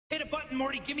hit a button,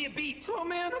 Morty. Give me a beat. Oh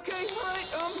man, okay, alright,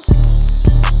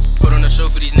 Put on a show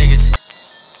for these niggas.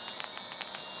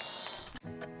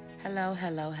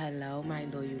 Hello, my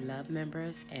loyal love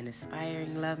members and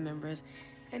aspiring love members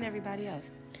and everybody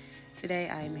else. Today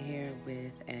I am here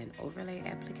with an overlay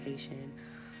application.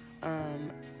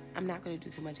 I'm not going to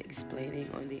do too much explaining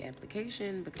on the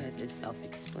application because it's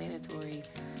self-explanatory,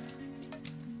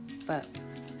 but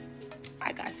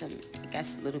I got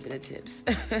a little bit of tips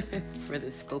for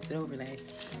the Sculpted Overlay.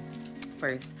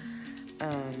 First,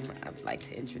 I'd like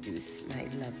to introduce my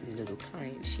lovely little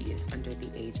client. She is under the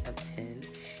age of 10,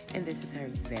 and this is her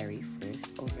very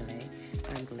first overlay.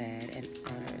 I'm glad and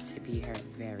honored to be her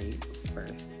very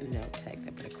first nail tech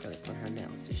that put acrylic on her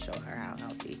nails to show her how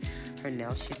healthy her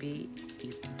nails should be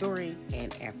during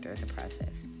and after the process.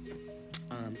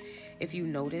 If you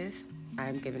notice,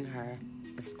 I'm giving her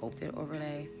a sculpted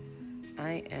overlay.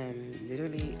 I am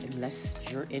literally, unless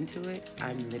you're into it,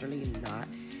 I'm literally not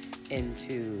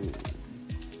into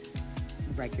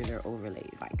regular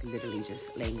overlays, like literally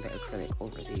just laying the acrylic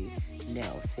over the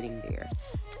nail sitting there.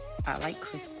 I like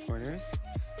crisp corners,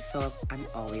 so I'm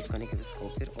always going to give a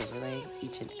sculpted overlay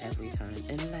each and every time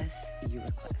unless you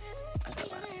request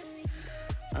otherwise.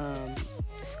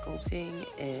 Sculpting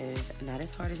is not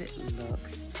as hard as it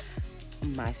looks.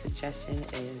 My suggestion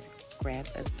is grab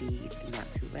a bead,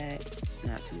 not too wet,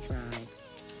 not too dry.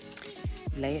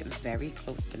 Lay it very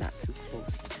close but not too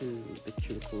close to the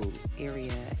cuticle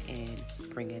area and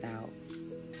bring it out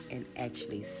and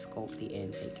actually sculpt the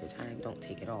end. Take your time, don't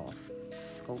take it off.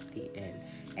 Sculpt the end.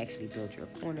 Actually build your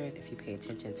corners. If you pay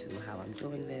attention to how I'm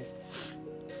doing this,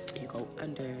 you go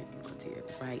under, you go to your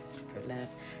right, your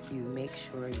left. You make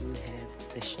sure you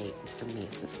have the shape. For me,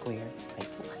 it's a square,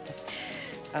 right to left.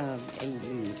 And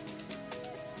you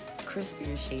crisp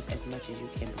your shape as much as you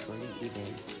can before you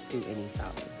even do any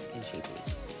fouling and shaping.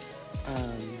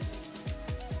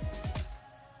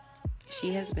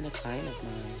 She has been a client of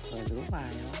mine for a little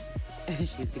while.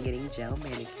 She's been getting gel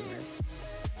manicures,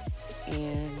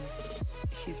 and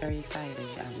she's very excited.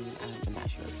 I'm not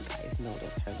sure if you guys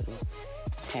noticed her little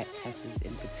tap tests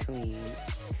in between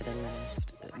to the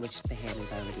left, which the hand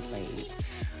is already laid.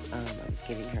 I was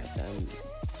giving her some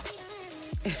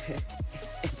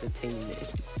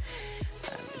entertainment.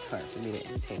 It's hard for me to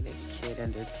entertain a kid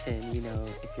under 10, you know,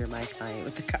 if you're my client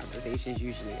with the conversations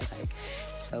usually like.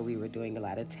 So we were doing a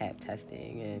lot of tap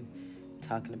testing and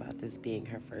talking about this being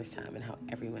her first time and how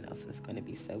everyone else was going to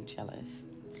be so jealous.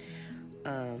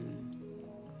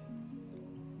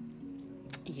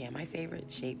 Yeah, my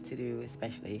favorite shape to do,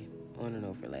 especially on an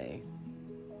overlay,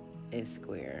 is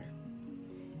square.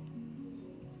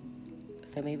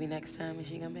 So maybe next time when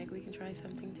she come back, we can try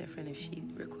something different if she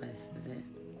requests it.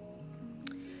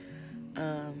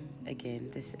 Again,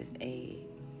 this is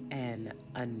an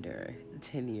under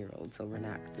 10-year-old, so we're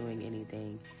not doing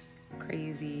anything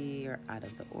crazy or out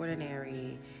of the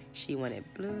ordinary. She wanted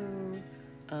blue.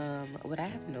 What I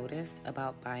have noticed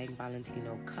about buying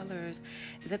Valentino colors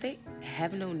is that they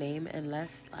have no name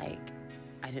unless, like,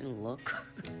 I didn't look,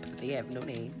 but they have no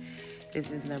name.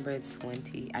 This is number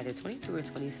 20, either 22 or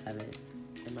 27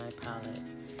 in my palette,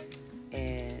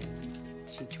 and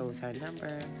she chose her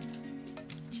number.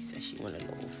 She said she wanted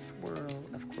a little swirl.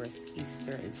 Of course,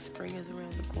 Easter and spring is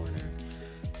around the corner,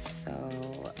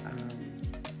 so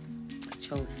I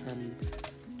chose some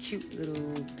cute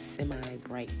little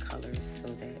semi-bright colors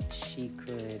so that she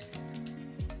could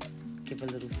give a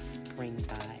little spring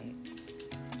vibe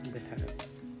with her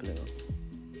blue.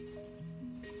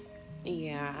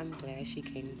 Yeah, I'm glad she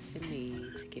came to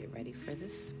me to get ready for the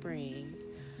spring.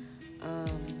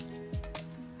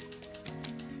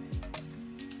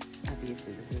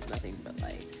 Obviously, this is nothing but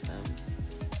like some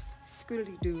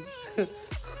scooty-doo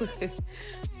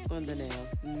on the nail,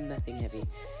 nothing heavy.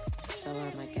 So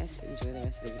I guess enjoy the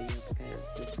rest of the video because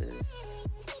this is,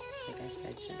 like I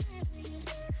said, just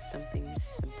something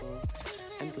simple.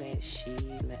 I'm glad she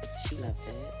loved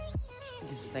it.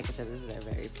 This is, like I said, this is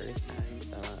her very first time,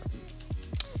 so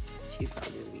she's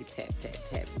probably gonna be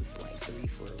tapping for like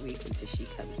 3-4 weeks until she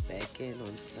comes back in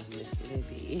on some Miss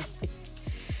Libby.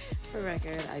 For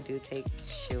record, I do take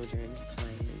children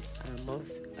clients.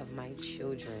 Most of my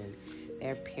children,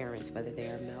 their parents, whether they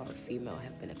are male or female,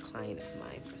 have been a client of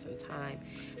mine for some time.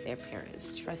 Their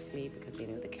parents trust me because they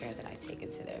know the care that I take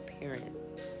into their parent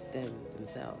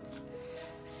themselves.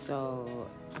 So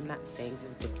I'm not saying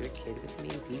just book your kid with me.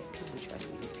 These people trust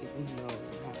me. These people know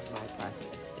how my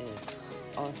process is.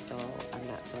 Also, I'm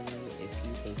not telling you if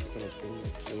you think you're going to bring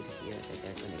your kid here that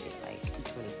they're going to get like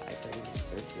 25-30 minute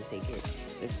services. They get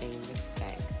the same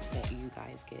respect that you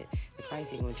guys get. The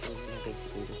pricing on children are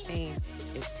basically the same.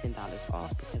 It's $10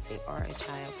 off because they are a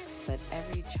child. But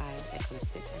every child that comes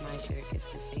sit in my chair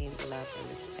gets the same love and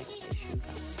respect as you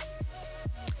got.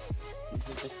 This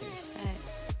is the finished set.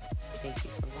 Thank you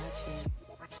for watching.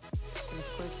 And of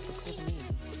course, book with me.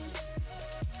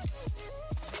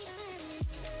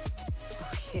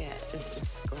 Oh yeah, and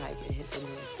subscribe and hit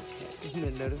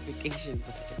the notification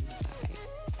button.